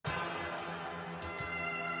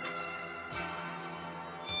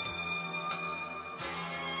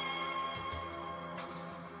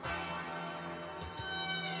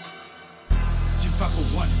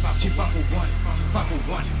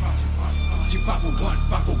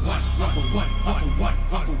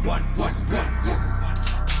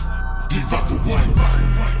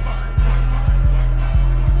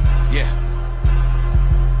Yeah.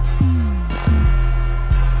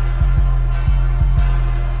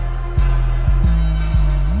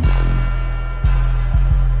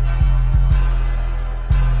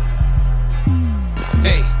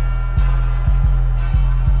 Hey.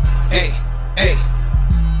 Hey. Hey.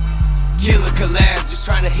 KILLA collab, just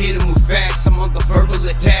trying to hit him with facts. I'm on the verbal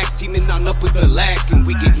attack, teaming on up with the lax. And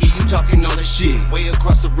we can hear you talking all the shit way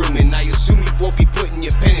across the room. And I assume you won't be putting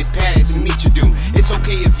your pen and pad to meet your doom. It's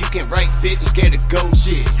okay if you can write, bitch, I'm scared to go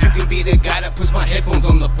shit. You can be the guy that puts my headphones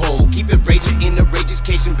on the pole. Keep it raging in the rageous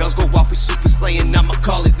case and bells go off with super slaying. I'ma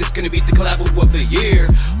call it, this gonna be the collab of the year.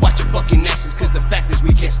 Watch your fucking actions, cause the fact is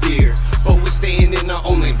we can't steer. But we're staying in our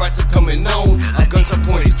own lane, brights are coming on. Our guns are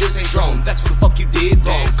pointed, this ain't drone. That's what the fuck you did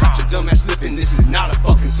wrong. Caught your dumb ass slipping, this is not a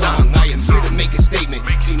fucking song. I am here to make a statement.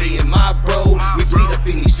 See me and my bro, we bleed up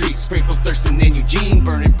in these streets. Straight from Thurston and Eugene,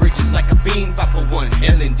 burning bridges like a fiend. 541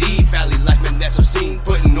 L&D, Valley Life, man, that's our scene.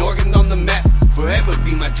 Putting Oregon on the map, forever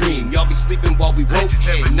be my dream. Y'all be sleeping while we woke,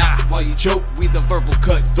 hey, not while you choke. We the verbal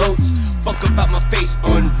cutthroats. Fuck about my face,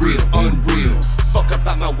 unreal, unreal. Fuck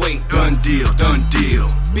about my way, done deal,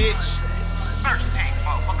 bitch. First take,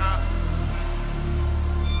 motherfucker.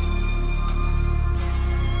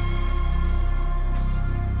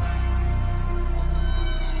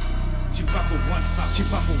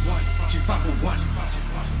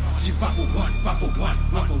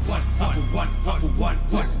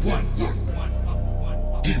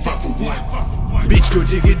 Bitch, go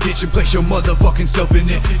dig a ditch and place your motherfucking self in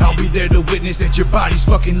it. I'll be there to witness that your body's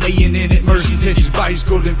fucking laying in it. Mercy tensions, bodies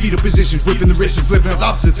golden, fetal positions, flipping the wrist and flipping up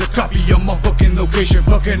opposites. A copy of my fucking location,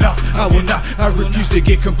 fucking up. I will not, I refuse to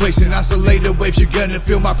get complacent. Isolated waves, you're gonna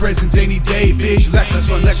feel my presence any day, bitch.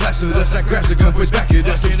 Lackluster, fun like glass of dust, like grabs a gun, push back at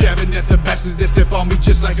us. I'm stabbing at the bastards that step on me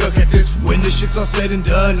just like a cactus. When this shit's all said and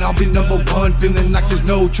done, I'll be number one. Feeling like there's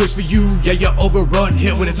no choice for you, yeah, you're overrun.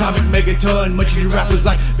 Hit with atomic megaton, munching your rappers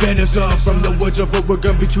like venison. From the woods of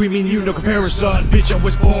overgun between me and you, no comparison. Bitch, I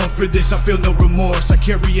was born for this, I feel no remorse. I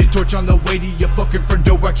carry a torch on the way to your fucking front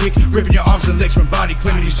door. I kick, ripping your arms and legs from body.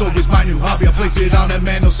 Claiming your soul is my new hobby. I place it on a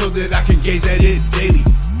mantle so that I can gaze at it daily.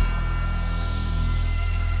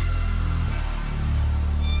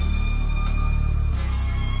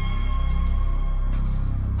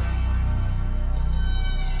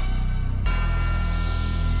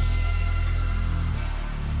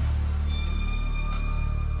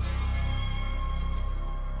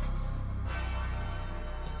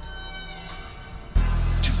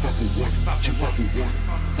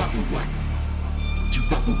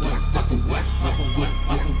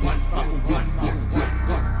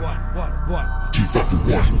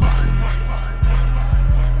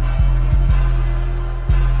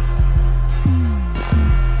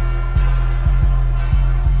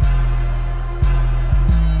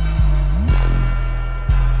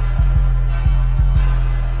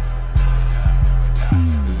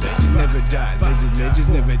 Legends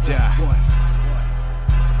never die.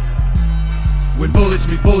 When bullets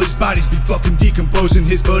meet bullets, bodies be fucking decomposing.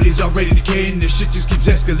 His body's already decaying, this shit just keeps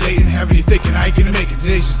escalating. Having you thinking I ain't gonna make it,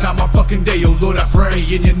 today's just not my fucking day. Oh Lord, I pray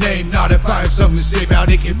in your name, not if I have something to say about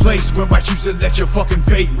it in place. Where I choose to let your fucking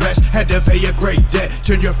fate rest. Had to pay a great debt,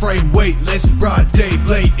 turn your frame weightless. Broad day,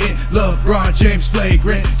 blatant, LeBron James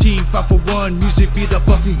flagrant. Team 5 for 1, music be the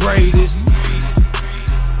fucking greatest.